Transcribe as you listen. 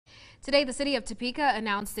Today, the City of Topeka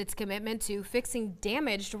announced its commitment to fixing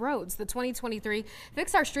damaged roads. The 2023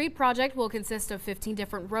 Fix Our Street project will consist of 15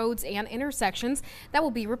 different roads and intersections that will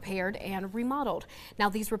be repaired and remodeled. Now,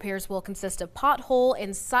 these repairs will consist of pothole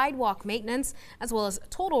and sidewalk maintenance, as well as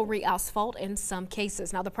total re-asphalt in some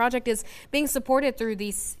cases. Now, the project is being supported through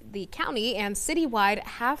the county and citywide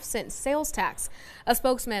half-cent sales tax. A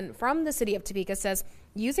spokesman from the City of Topeka says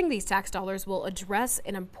using these tax dollars will address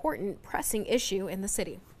an important pressing issue in the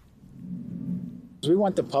city. We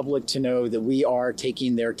want the public to know that we are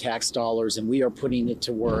taking their tax dollars and we are putting it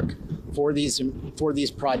to work for these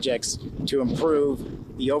projects to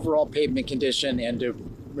improve the overall pavement condition and to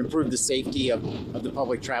improve the safety of the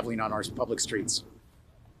public traveling on our public streets.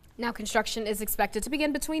 Now, construction is expected to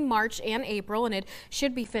begin between March and April, and it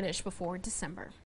should be finished before December.